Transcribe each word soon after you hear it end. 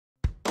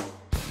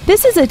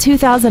This is a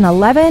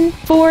 2011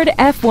 Ford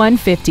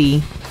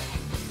F-150.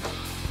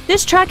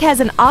 This truck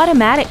has an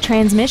automatic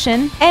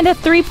transmission and a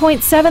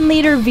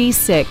 3.7-liter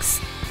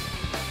V6.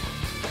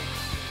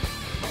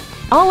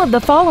 All of the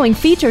following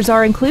features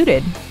are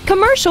included: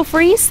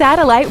 commercial-free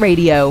satellite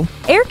radio,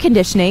 air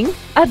conditioning,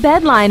 a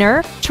bed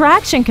liner,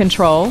 traction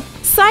control,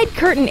 side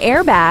curtain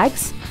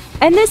airbags,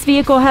 and this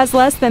vehicle has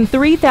less than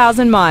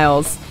 3,000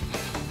 miles.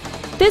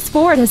 This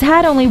Ford has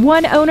had only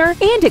one owner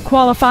and it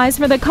qualifies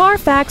for the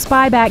Carfax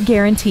buyback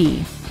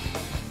guarantee.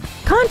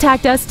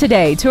 Contact us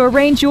today to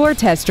arrange your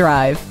test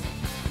drive.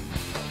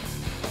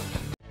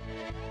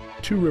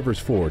 Two Rivers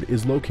Ford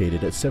is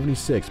located at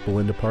 76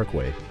 Belinda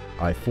Parkway,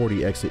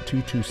 I-40 exit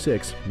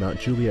 226, Mount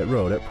Juliet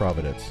Road at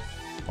Providence.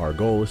 Our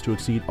goal is to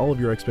exceed all of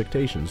your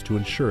expectations to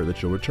ensure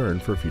that you'll return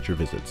for future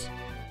visits.